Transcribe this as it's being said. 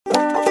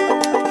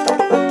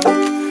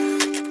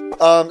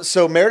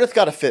So Meredith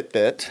got a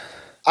Fitbit.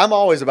 I'm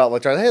always about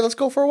like, hey, let's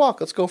go for a walk.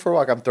 Let's go for a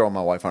walk. I'm throwing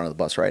my wife under the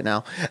bus right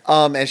now.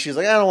 And she's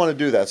like, I don't want to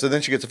do that. So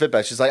then she gets a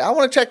Fitbit. She's like, I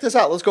want to check this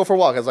out. Let's go for a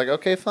walk. I was like,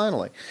 okay,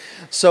 finally.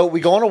 So we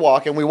go on a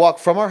walk, and we walk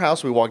from our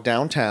house. We walk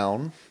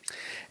downtown.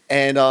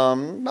 And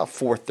about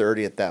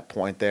 4:30 at that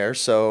point there.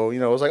 So,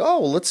 I was like, oh,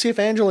 well, let's see if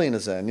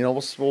Angelina's in.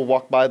 We'll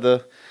walk by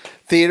the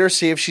theater,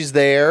 see if she's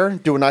there,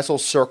 do a nice little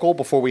circle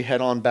before we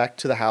head on back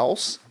to the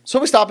house. So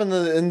we stop in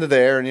the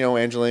there, and,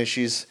 Angelina,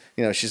 she's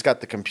got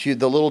the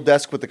little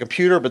desk with the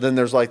computer, but then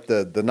there's like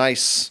the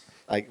nice,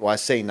 I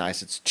say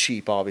nice, it's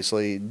cheap,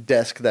 obviously,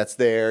 desk that's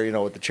there,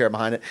 with the chair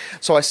behind it.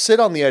 So I sit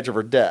on the edge of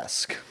her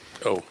desk.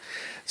 Oh.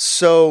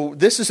 So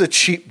this is a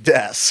cheap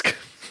desk.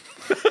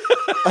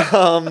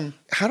 I'm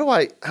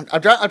trying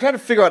to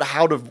figure out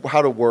how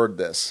to word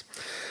this.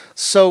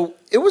 So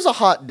it was a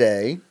hot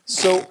day.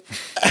 So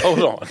hold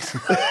on.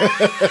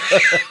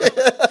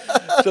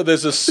 So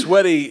there's a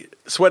sweaty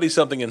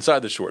something inside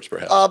the shorts,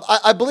 perhaps.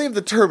 I believe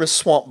the term is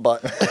swamp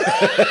butt.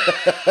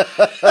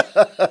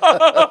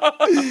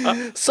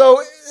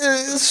 So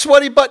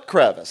sweaty butt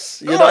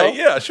crevice. You know? Right,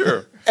 yeah,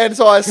 sure. And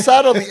so I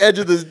sat on the edge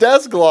of this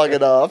desk long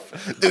enough.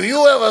 Do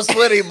you have a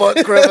sweaty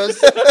butt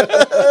crevice?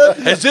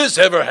 Has this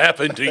ever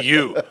happened to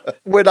you?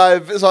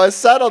 So I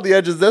sat on the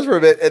edge of this for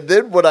a bit, and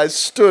then when I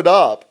stood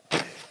up,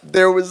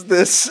 there was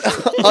this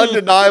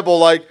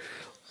undeniable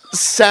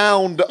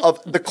sound of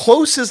the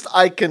closest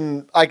I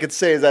could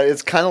say is that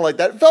it's kind of like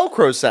that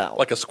Velcro sound,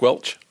 Like a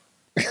squelch?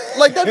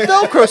 like that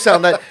Velcro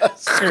sound, that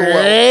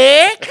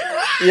squeak.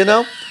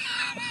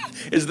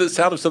 Is the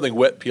sound of something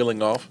wet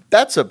peeling off?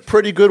 That's a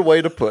pretty good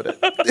way to put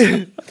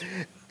it.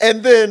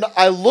 And then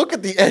I look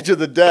at the edge of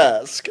the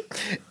desk,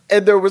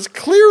 and there was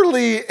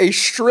clearly a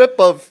strip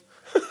of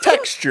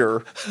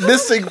texture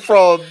missing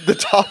from the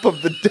top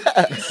of the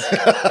desk.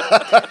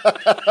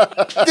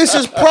 This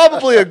is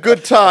probably a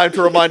good time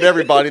to remind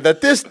everybody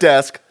that this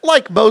desk,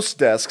 like most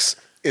desks,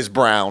 is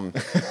brown.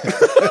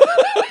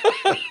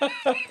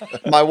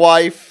 My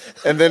wife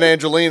and then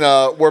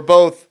Angelina were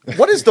both,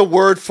 what is the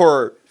word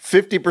for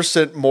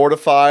 50%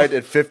 mortified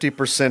and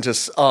 50%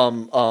 is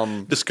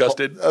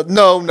Disgusted?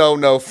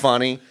 No,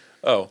 funny.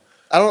 Oh.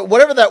 I don't know,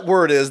 whatever that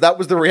word is, that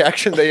was the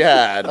reaction they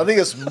had. I think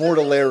it's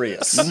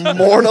mortalarious.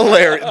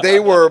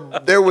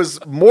 There was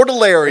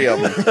mortalarium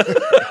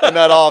in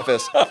that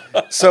office.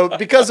 So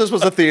because this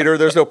was a theater,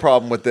 there's no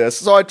problem with this.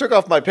 So I took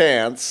off my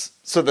pants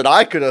so that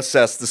I could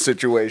assess the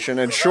situation.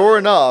 And sure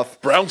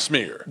enough, Brown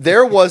smear.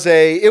 there was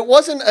it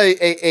wasn't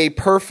a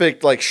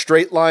perfect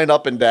straight line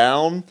up and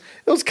down.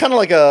 It was kind of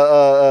like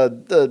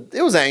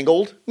it was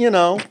angled,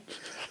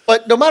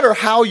 But no matter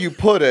how you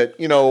put it,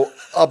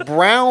 a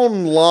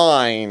brown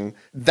line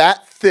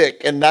that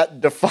thick and that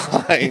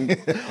defined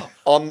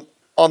on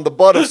the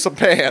butt of some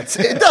pants,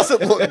 it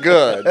doesn't look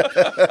good.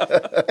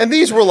 And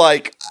these were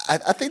I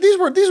think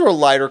these were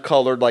lighter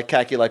colored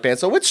khaki-like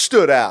pants, so it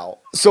stood out.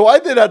 So I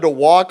then had to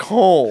walk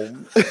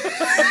home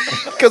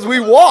because we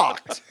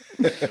walked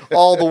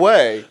all the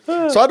way.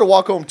 So I had to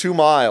walk home 2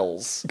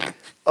 miles.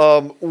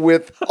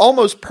 With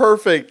almost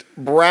perfect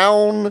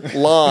brown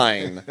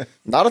line,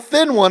 not a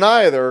thin one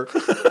either,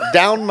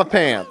 down my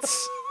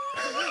pants.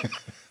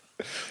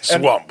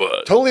 Swamp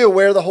butt. Totally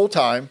aware the whole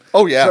time.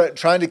 Oh, yeah.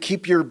 Trying to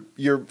keep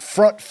your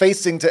front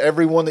facing to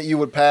everyone that you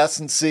would pass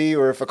and see,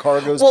 or if a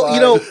car goes Well,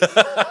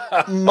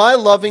 by. My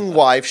loving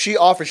wife, she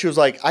was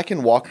like, I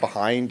can walk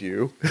behind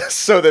you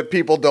so that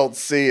people don't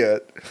see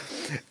it.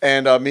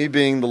 And me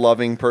being the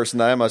loving person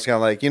I am, I was kind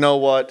of like, you know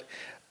what?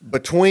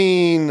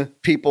 Between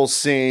people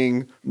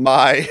seeing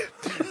my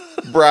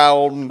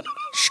brown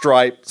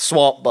striped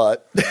swamp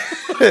butt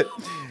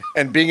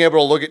and being able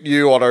to look at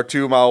you on our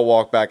 2-mile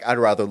walk back, I'd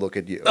rather look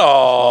at you.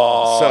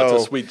 Oh, so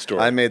it's a sweet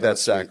story. I made that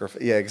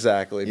sacrifice. Yeah,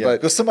 exactly. Yeah,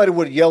 but because somebody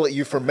would yell at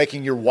you for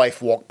making your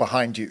wife walk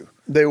behind you.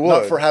 They would.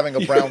 Not for having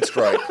a brown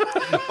stripe.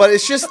 But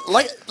it's just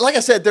like I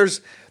said, there's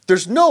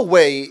no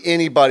way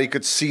anybody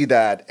could see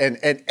that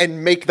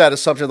and make that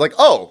assumption like,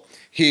 oh,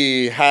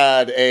 he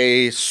had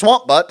a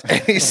swamp butt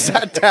and he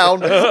sat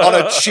down on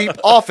a cheap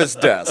office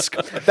desk.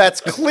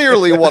 That's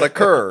clearly what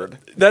occurred.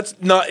 That's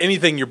not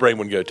anything your brain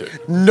would go to.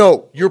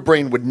 No, your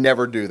brain would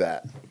never do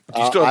that.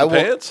 Do you still have the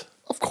pants?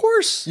 Of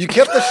course. You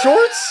kept the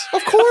shorts?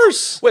 Of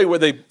course. Wait, were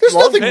they There's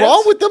long nothing pants?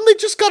 wrong with them. They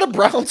just got a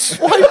brown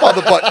swipe on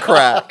the butt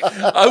crack.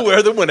 I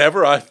wear them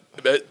whenever I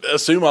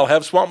assume I'll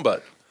have swamp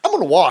butt. I'm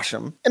going to wash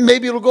them, and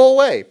maybe it'll go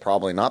away.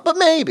 Probably not, but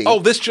maybe. Oh,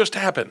 this just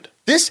happened.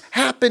 This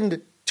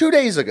happened 2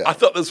 days ago. I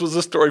thought this was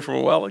a story from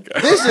a while ago.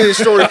 This is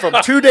a story from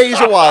 2 days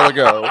a while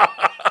ago.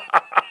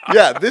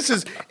 Yeah, this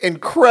is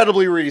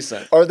incredibly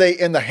recent. Are they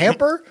in the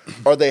hamper?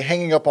 Are they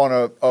hanging up on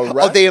a rack?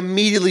 Oh, they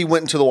immediately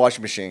went into the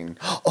washing machine.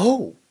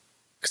 Oh,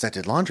 because I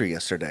did laundry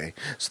yesterday,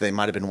 so they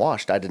might have been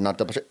washed. I did not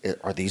double check.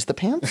 Are these the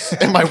pants?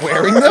 Am I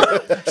wearing them?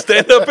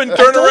 Stand up and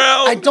turn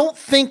around. I don't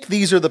think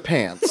these are the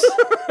pants.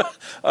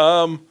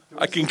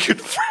 I can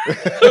confirm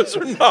those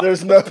are not.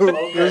 There's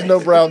no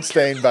brown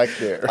stain back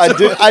there.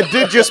 I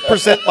did just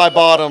present my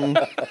bottom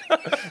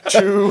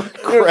to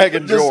Craig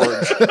and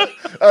George.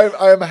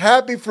 I am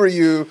happy for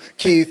you,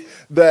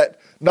 Keith, that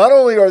not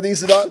only are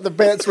these not the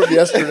pants from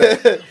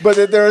yesterday, but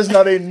that there is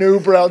not a new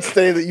brown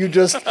stain that you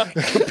just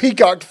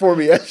peacocked for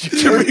me. As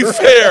you To be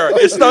fair,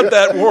 it's not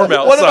that warm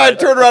outside. What if I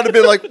turned around and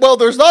be like, well,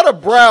 there's not a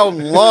brown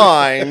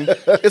line.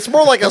 It's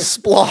more like a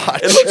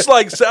splotch. It looks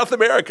like South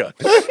America.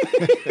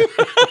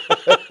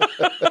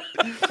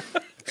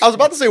 I was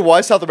about to say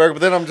why South America,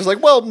 but then I'm just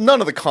like, well,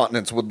 none of the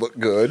continents would look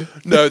good.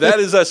 No, that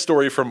is a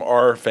story from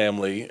our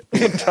family.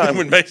 One time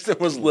when Mason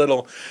was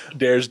little,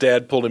 Dare's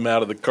dad pulled him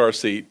out of the car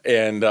seat,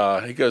 and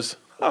he goes,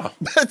 "Oh,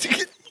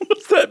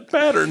 what's that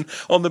pattern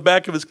on the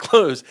back of his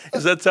clothes?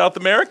 Is that South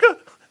America?"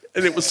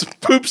 And it was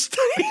poop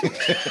stain.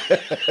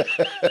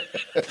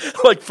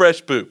 Like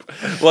fresh poop.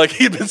 Like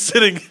he'd been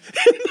sitting in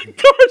the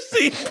car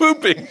seat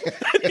pooping,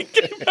 and he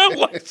came out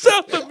like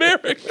South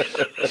America.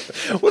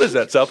 What is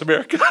that, South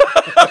America?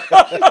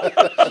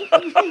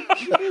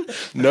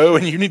 No,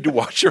 and you need to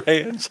wash your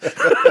hands.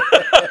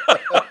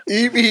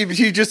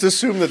 He just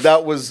assumed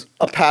that was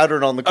a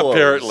pattern on the clothes.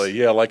 Apparently,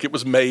 yeah, like it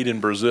was made in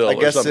Brazil I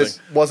or guess something. it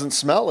wasn't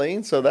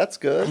smelly, so that's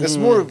good. It's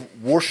more of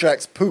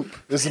Warshak's poop,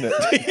 isn't it?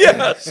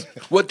 Yes.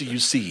 What do you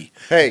see?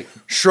 Hey,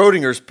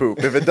 Schrodinger's poop.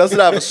 If it doesn't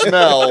have a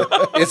smell,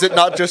 is it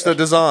not just a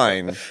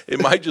design?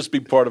 It might just be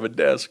part of a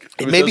desk.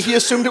 Maybe he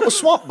assumed it was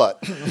swamp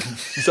butt.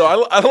 So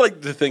I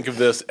like to think of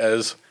this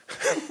as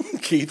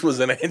Keith was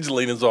in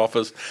Angelina's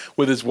office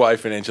with his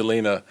wife, and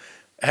Angelina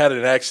had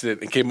an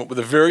accident and came up with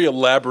a very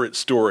elaborate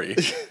story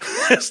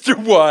as to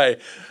why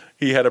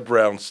he had a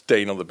brown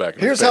stain on the back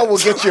of Here's his how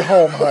pants. we'll get you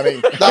home, honey.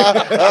 No,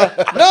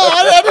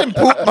 I didn't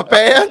poop my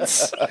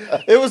pants.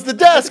 It was the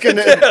desk, and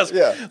Yes.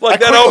 Yeah. Like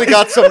that I always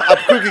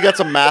quickly got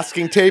some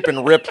masking tape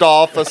and ripped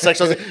off a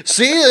section. I was like,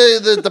 see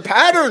the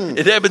pattern.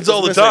 it happens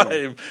all the It's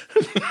missing.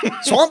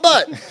 time. Swamp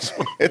butt.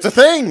 It's a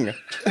thing.